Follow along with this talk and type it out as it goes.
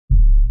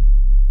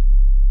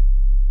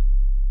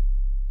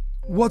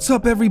What's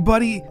up,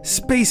 everybody?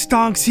 Space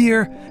Donks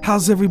here.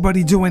 How's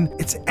everybody doing?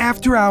 It's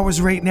after hours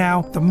right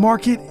now. The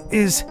market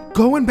is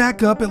going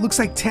back up. It looks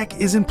like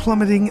tech isn't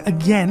plummeting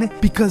again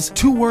because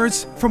two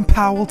words from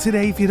Powell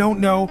today. If you don't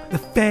know, the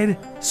Fed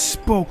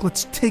spoke.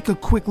 Let's take a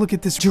quick look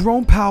at this.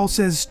 Jerome Powell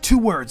says two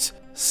words: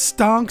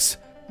 stonks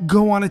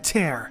go on a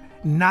tear.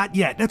 Not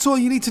yet. That's all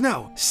you need to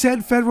know,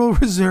 said Federal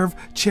Reserve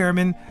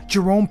Chairman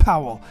Jerome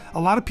Powell. A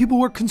lot of people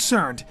were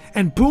concerned,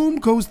 and boom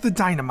goes the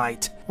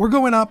dynamite. We're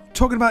going up,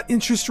 talking about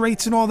interest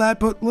rates and all that,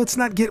 but let's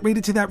not get right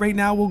into that right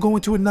now. We'll go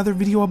into another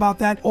video about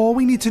that. All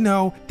we need to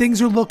know,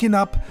 things are looking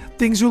up,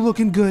 things are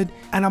looking good,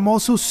 and I'm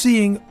also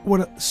seeing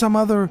what some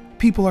other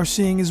people are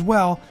seeing as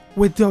well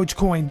with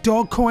Dogecoin.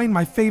 Dogecoin,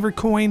 my favorite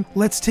coin.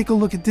 Let's take a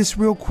look at this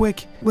real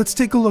quick. Let's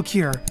take a look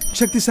here.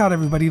 Check this out,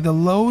 everybody. The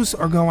lows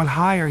are going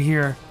higher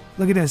here.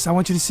 Look at this. I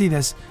want you to see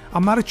this.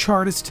 I'm not a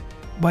chartist,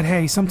 but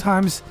hey,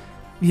 sometimes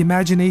the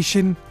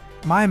imagination,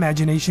 my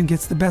imagination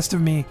gets the best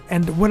of me.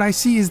 And what I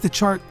see is the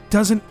chart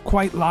doesn't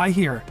quite lie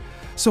here.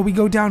 So we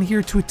go down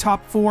here to a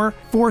top 4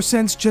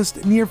 cents,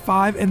 just near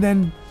 5. And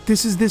then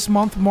this is this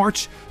month,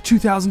 March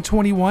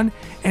 2021.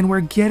 And we're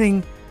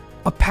getting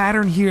a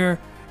pattern here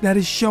that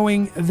is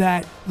showing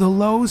that the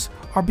lows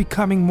are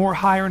becoming more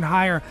higher and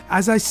higher.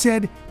 As I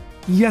said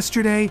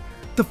yesterday,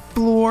 the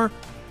floor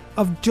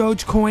of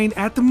Dogecoin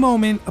at the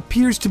moment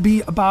appears to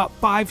be about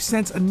 5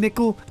 cents a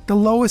nickel. The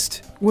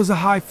lowest was a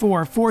high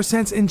 4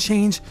 cents and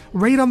change,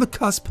 right on the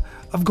cusp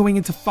of going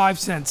into 5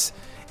 cents.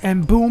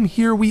 And boom,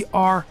 here we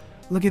are.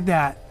 Look at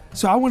that.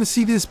 So I want to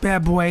see this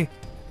bad boy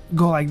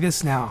go like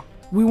this now.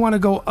 We want to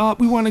go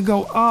up. We want to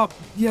go up.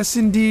 Yes,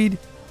 indeed.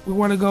 We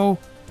want to go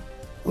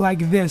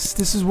like this.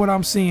 This is what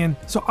I'm seeing.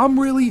 So I'm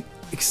really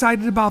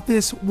excited about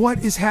this.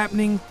 What is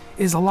happening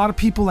is a lot of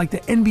people, like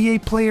the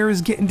NBA player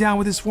is getting down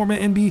with this former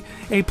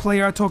NBA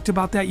player. I talked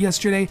about that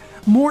yesterday.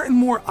 More and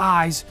more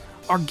eyes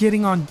are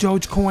getting on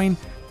Dogecoin.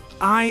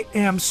 I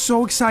am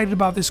so excited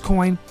about this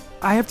coin.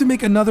 I have to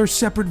make another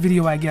separate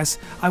video, I guess.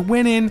 I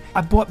went in,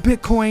 I bought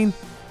Bitcoin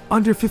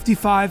under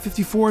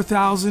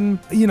 54,000.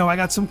 You know, I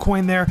got some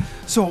coin there,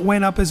 so it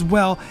went up as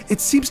well. It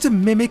seems to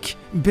mimic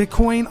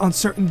Bitcoin on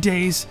certain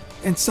days,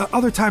 and so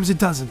other times it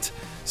doesn't.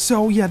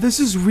 So yeah, this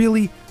is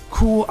really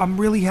cool.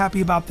 I'm really happy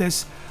about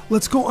this.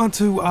 Let's go on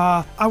to,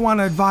 I want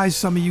to advise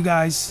some of you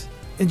guys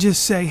and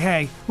just say,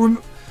 hey,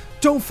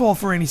 don't fall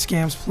for any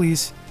scams,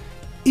 please.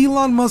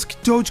 Elon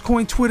Musk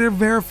Dogecoin Twitter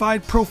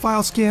verified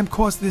profile scam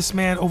cost this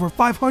man over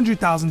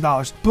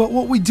 $500,000. But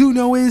what we do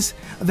know is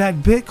that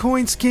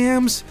Bitcoin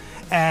scams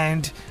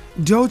and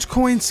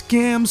Dogecoin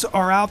scams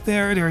are out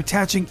there. They're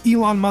attaching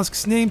Elon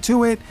Musk's name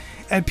to it,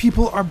 and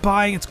people are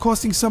buying. It's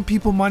costing some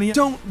people money.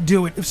 Don't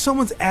do it. If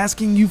someone's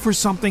asking you for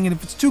something and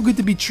if it's too good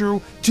to be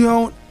true,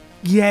 don't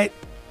get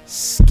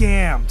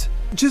scammed.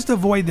 Just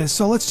avoid this.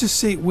 So let's just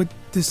see what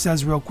this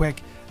says real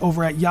quick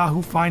over at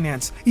Yahoo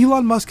Finance.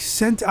 Elon Musk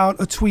sent out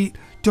a tweet,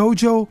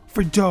 Dojo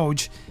for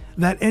Doge,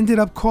 that ended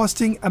up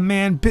costing a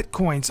man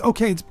Bitcoins.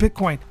 Okay, it's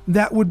Bitcoin.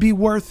 That would be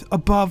worth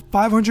above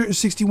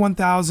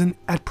 561,000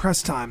 at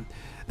press time.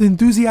 The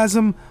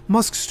enthusiasm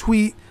Musk's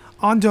tweet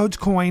on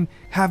Dogecoin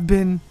have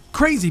been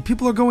crazy.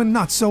 People are going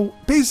nuts. So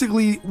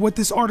basically what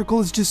this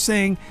article is just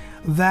saying,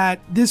 that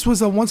this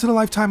was a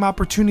once-in-a-lifetime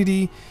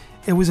opportunity.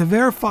 It was a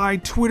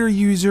verified Twitter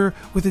user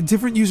with a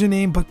different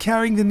username but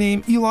carrying the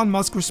name Elon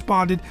Musk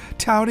responded,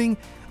 touting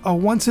a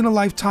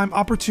once-in-a-lifetime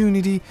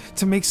opportunity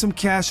to make some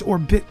cash or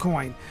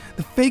Bitcoin.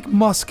 The fake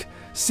Musk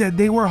said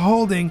they were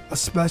holding a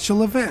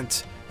special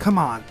event. Come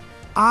on.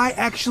 I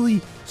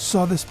actually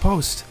saw this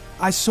post.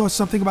 I saw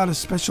something about a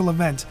special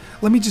event.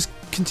 Let me just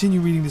continue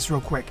reading this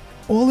real quick.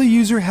 All the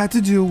user had to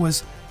do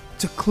was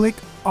to click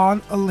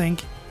on a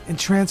link and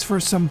transfer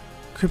some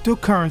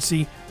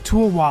cryptocurrency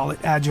to a wallet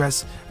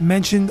address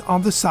mentioned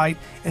on the site,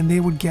 and they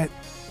would get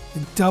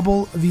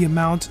double the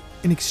amount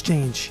in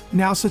exchange.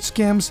 Now such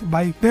scams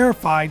by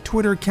verified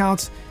Twitter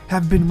accounts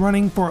have been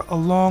running for a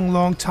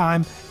long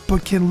time,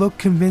 but can look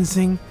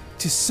convincing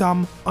to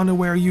some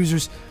unaware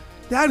users.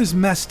 That is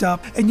messed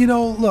up. And you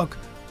know, look,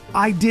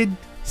 I did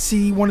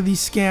see one of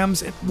these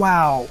scams, and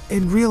wow,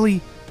 and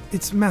really,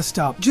 it's messed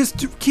up. Just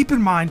to keep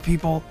in mind,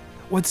 people,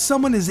 when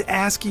someone is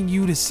asking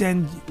you to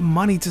send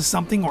money to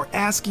something, or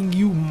asking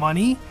you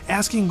money,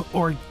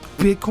 or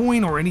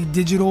Bitcoin or any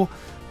digital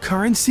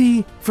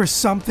currency for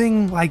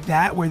something like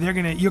that, where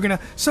you're gonna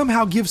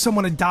somehow give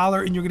someone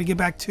 $1 and you're gonna get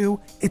back $2,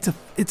 it's a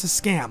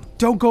scam.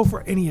 Don't go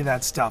for any of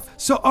that stuff.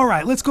 So all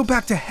right, let's go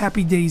back to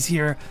happy days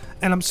here.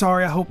 And I'm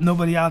sorry, I hope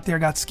nobody out there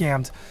got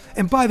scammed.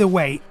 And by the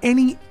way,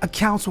 any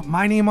accounts with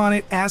my name on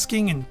it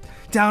asking and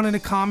down in the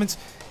comments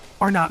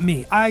are not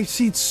me. I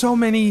see so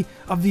many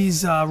of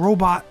these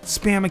robot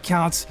spam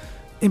accounts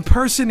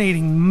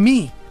impersonating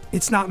me.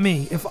 It's not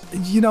me. If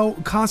you know,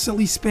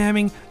 constantly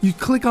spamming, you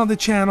click on the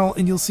channel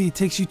and you'll see it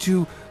takes you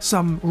to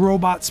some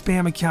robot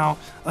spam account,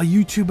 a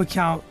YouTube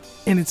account,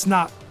 and it's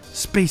not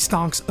Space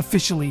Donks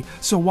officially.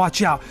 So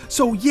watch out.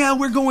 So yeah,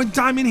 we're going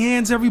diamond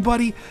hands,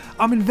 everybody.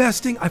 I'm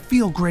investing. I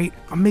feel great.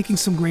 I'm making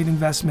some great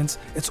investments.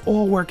 It's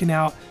all working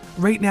out.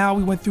 right now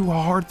we went through a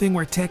hard thing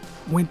where tech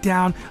went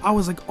down. I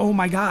was like, oh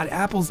my God,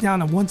 Apple's down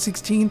to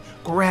 116,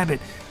 grab it.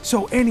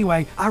 So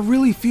anyway, I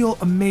really feel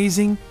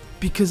amazing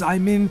because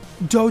I'm in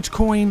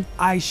Dogecoin.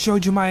 I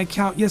showed you my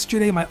account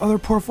yesterday, my other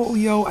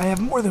portfolio. I have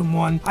more than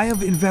one. I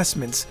have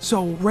investments.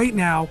 So right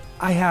now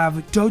I have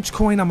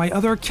Dogecoin on my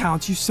other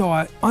accounts. You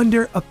saw it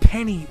under a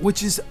penny,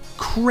 which is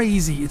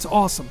crazy. It's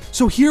awesome.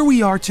 So here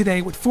we are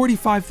today with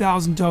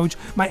 45,000 Doge.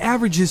 My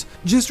average is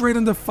just right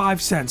under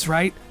 5 cents,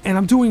 right? And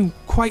I'm doing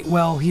quite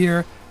well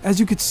here. As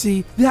you could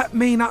see, that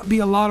may not be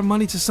a lot of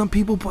money to some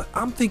people, but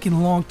I'm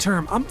thinking long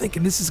term. I'm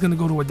thinking this is going to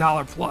go to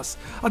 $1 plus.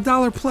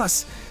 $1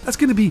 plus, that's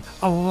going to be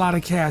a lot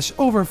of cash,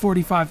 over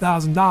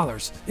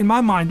 $45,000. In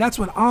my mind, that's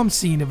what I'm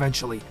seeing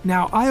eventually.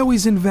 Now, I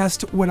always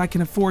invest what I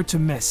can afford to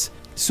miss.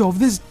 So if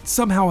this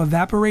somehow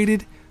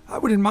evaporated, I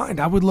wouldn't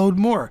mind. I would load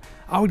more.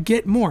 I would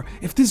get more.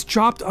 If this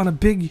dropped on a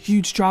big,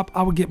 huge drop,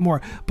 I would get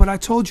more. But I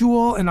told you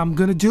all, and I'm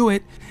going to do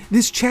it.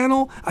 This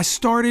channel, I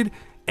started,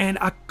 and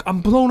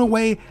I'm blown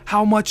away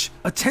how much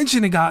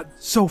attention it got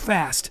so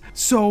fast.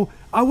 So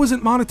I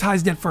wasn't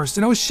monetized at first,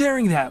 and I was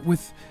sharing that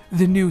with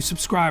the new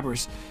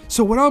subscribers.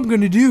 So what I'm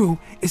gonna do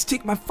is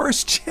take my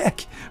first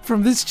check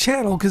from this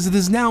channel, because it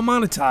is now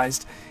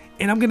monetized,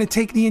 and I'm gonna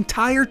take the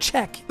entire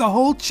check, the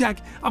whole check,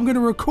 I'm gonna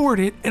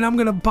record it, and I'm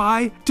gonna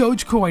buy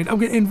Dogecoin. I'm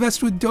gonna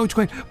invest with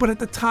Dogecoin. But at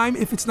the time,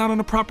 if it's not on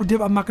a proper dip,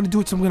 I'm not gonna do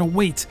it, so I'm gonna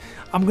wait.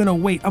 I'm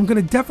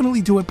gonna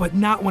definitely do it, but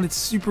not when it's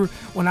super,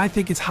 when I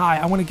think it's high.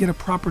 I wanna get a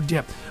proper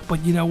dip.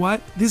 But you know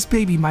what? This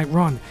baby might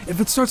run.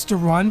 If it starts to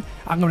run,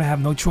 I'm gonna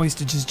have no choice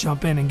to just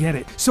jump in and get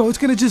it. So it's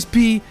gonna just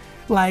be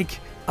like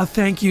a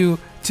thank you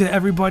to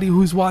everybody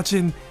who's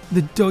watching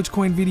the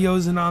Dogecoin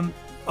videos and on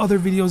other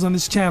videos on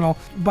this channel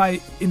by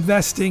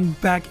investing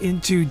back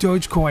into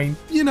Dogecoin.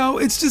 You know,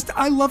 it's just,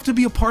 I love to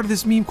be a part of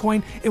this meme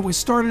coin. It was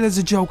started as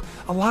a joke.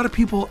 A lot of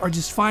people are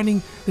just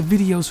finding the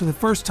videos for the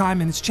first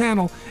time in this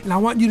channel, and I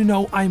want you to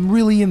know I'm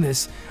really in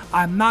this.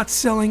 I'm not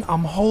selling,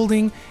 I'm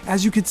holding.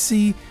 As you could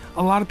see,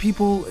 a lot of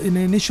people in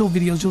the initial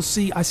videos, you'll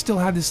see I still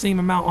have the same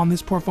amount on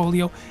this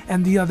portfolio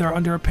and the other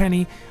under a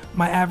penny.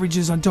 My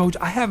averages on Doge.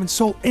 I haven't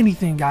sold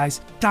anything, guys.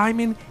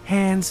 Diamond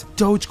hands,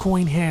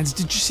 Dogecoin hands.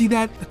 Did you see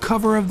that? The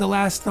cover of the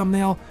last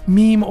thumbnail,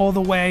 meme all the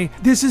way.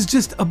 This is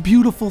just a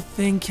beautiful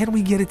thing. Can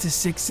we get it to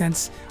 6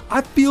 cents? I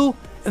feel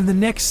in the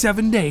next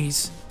 7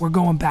 days, we're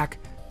going back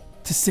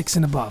to 6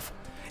 and above.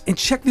 And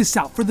check this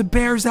out. For the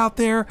bears out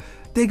there,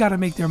 they got to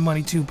make their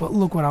money too. But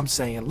look what I'm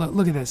saying.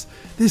 Look at this.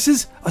 This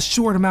is a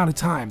short amount of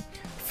time.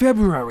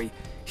 February,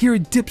 here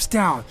it dips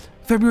down.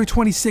 February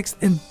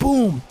 26th, and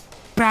boom,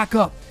 back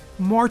up.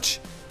 March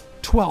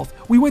 12th.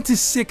 We went to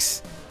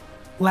 6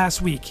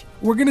 last week.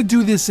 We're going to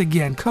do this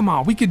again. Come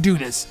on, we could do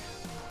this.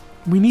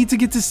 We need to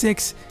get to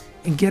 6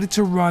 and get it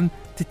to run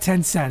to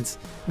 10 cents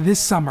this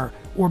summer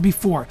or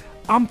before.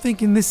 I'm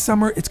thinking this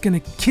summer it's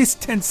going to kiss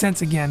 10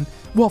 cents again.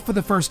 Well, for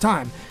the first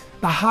time.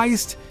 The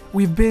highest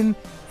we've been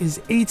is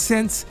 8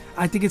 cents.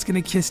 I think it's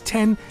going to kiss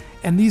 10,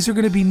 and these are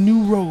going to be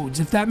new roads.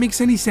 If that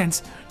makes any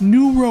sense,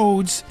 new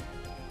roads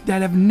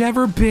that have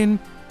never been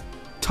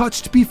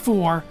touched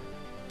before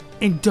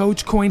in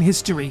Dogecoin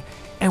history.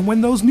 And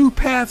when those new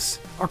paths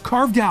are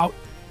carved out,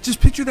 just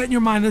picture that in your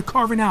mind, they're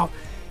carving out,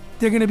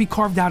 they're going to be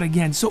carved out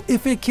again. So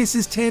if it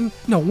kisses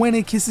when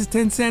it kisses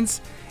 10 cents,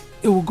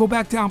 it will go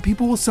back down.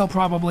 People will sell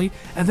probably,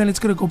 and then it's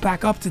going to go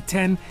back up to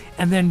 10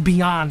 and then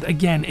beyond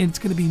again. And it's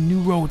going to be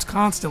new roads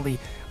constantly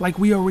like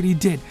we already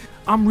did.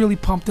 I'm really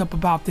pumped up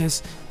about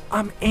this.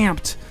 I'm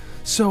amped.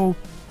 So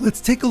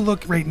let's take a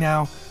look right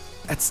now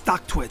at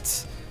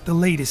StockTwits, the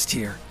latest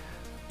here.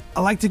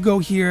 I like to go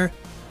here.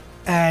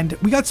 And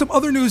we got some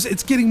other news.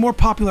 It's getting more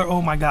popular.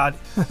 Oh my God.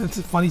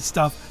 It's funny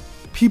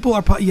stuff. People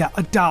are, yeah,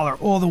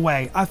 $1 all the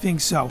way. I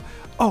think so.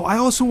 Oh, I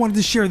also wanted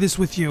to share this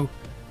with you.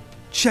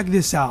 Check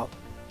this out.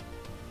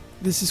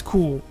 This is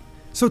cool.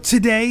 So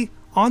today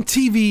on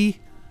TV,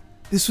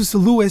 this was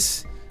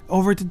Lewis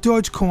over at the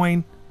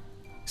Dogecoin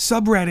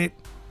subreddit.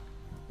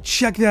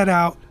 Check that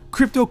out.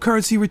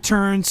 Cryptocurrency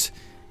returns.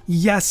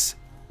 Yes,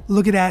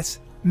 look at that.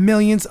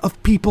 Millions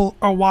of people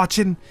are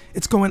watching.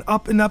 It's going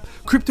up and up.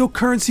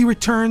 Cryptocurrency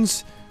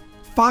returns.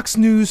 Fox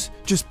News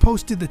just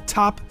posted the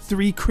top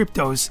 3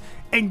 cryptos,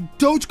 and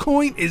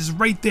Dogecoin is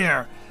right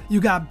there. You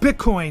got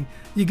Bitcoin,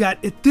 you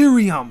got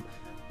Ethereum,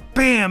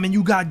 bam, and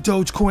you got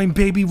Dogecoin,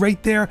 baby,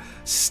 right there,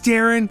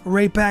 staring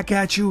right back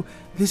at you.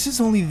 This is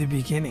only the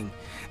beginning.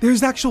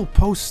 There's actual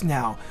posts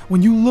now.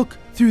 When you look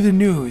through the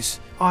news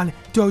on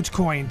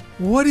Dogecoin,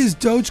 what is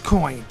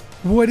Dogecoin?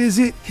 What is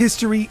it,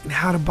 history, and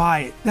how to buy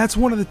it. That's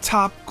one of the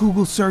top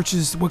Google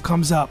searches what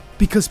comes up,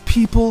 because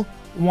people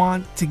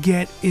want to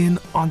get in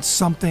on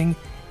something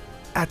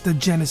at the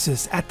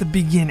genesis, at the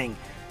beginning.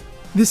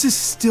 This is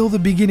still the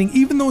beginning,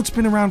 even though it's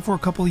been around for a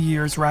couple of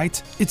years,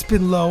 right? It's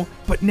been low,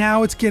 but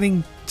now it's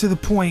getting to the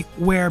point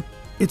where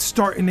it's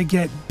starting to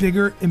get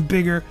bigger and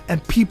bigger,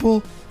 and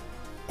people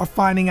are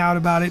finding out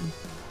about it.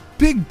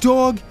 Big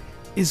Dog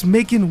is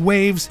making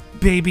waves,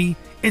 baby.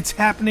 It's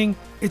happening.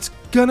 It's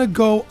gonna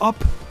go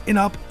up and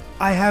up.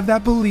 I have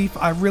that belief.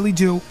 I really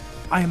do.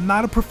 I am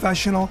not a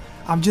professional.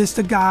 I'm just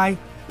a guy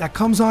that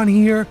comes on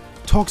here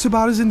talks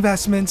about his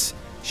investments,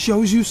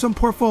 shows you some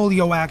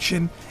portfolio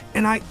action,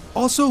 and I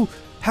also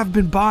have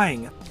been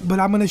buying, but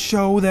I'm gonna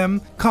show them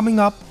coming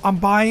up. I'm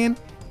buying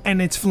and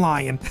it's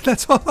flying.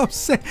 That's all I'm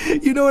saying.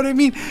 You know what I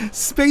mean?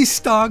 Space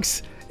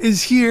Stonks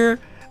is here.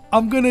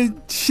 I'm gonna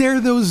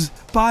share those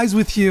buys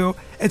with you.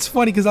 It's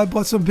funny because I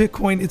bought some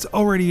Bitcoin. It's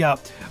already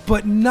up,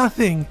 but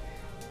nothing,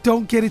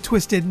 don't get it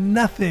twisted,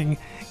 nothing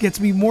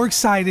gets me more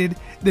excited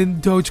than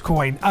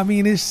Dogecoin. I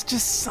mean, it's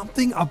just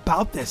something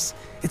about this.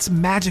 It's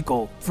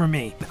magical for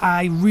me.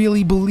 I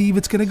really believe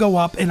it's gonna go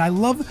up, and I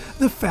love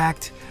the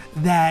fact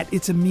that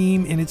it's a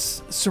meme and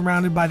it's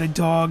surrounded by the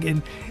dog,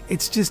 and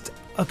it's just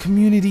a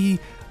community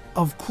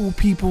of cool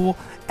people.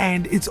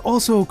 And it's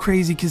also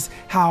crazy because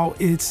how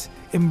it's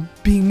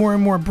being more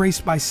and more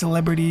embraced by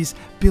celebrities,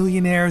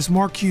 billionaires,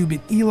 Mark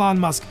Cuban, Elon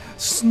Musk,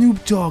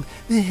 Snoop Dogg,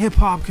 the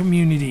hip-hop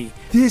community.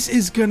 This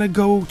is gonna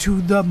go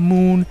to the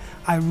moon.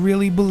 I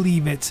really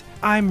believe it.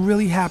 I'm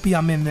really happy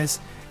I'm in this.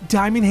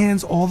 Diamond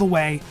hands all the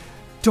way.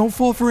 Don't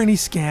fall for any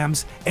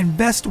scams.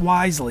 Invest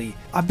wisely.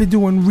 I've been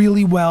doing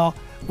really well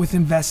with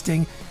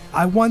investing.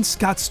 I once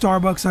got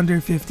Starbucks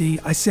under 50.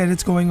 I said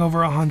it's going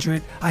over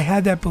 100. I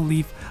had that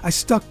belief. I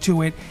stuck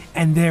to it,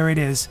 and there it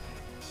is.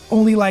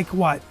 Only like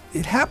what?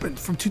 It happened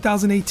from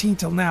 2018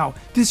 till now.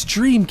 This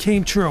dream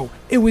came true.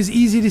 It was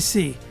easy to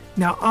see.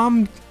 Now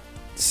I'm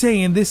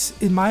saying this,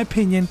 in my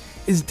opinion,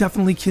 is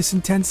definitely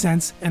kissing 10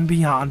 cents and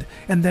beyond,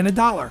 and then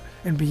 $1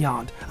 and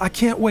beyond. I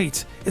can't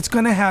wait. It's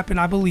gonna happen.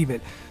 I believe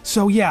it.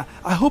 So yeah,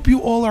 I hope you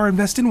all are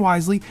investing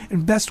wisely.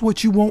 Invest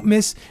what you won't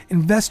miss.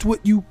 Invest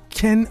what you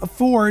can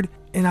afford,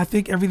 and I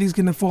think everything's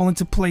gonna fall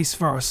into place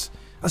for us,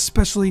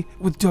 especially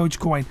with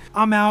Dogecoin.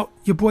 I'm out.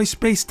 Your boy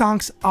Space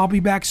Stonks. I'll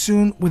be back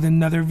soon with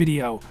another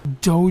video.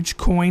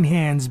 Dogecoin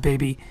hands,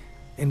 baby,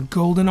 and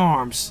golden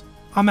arms.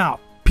 I'm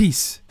out.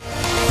 Peace.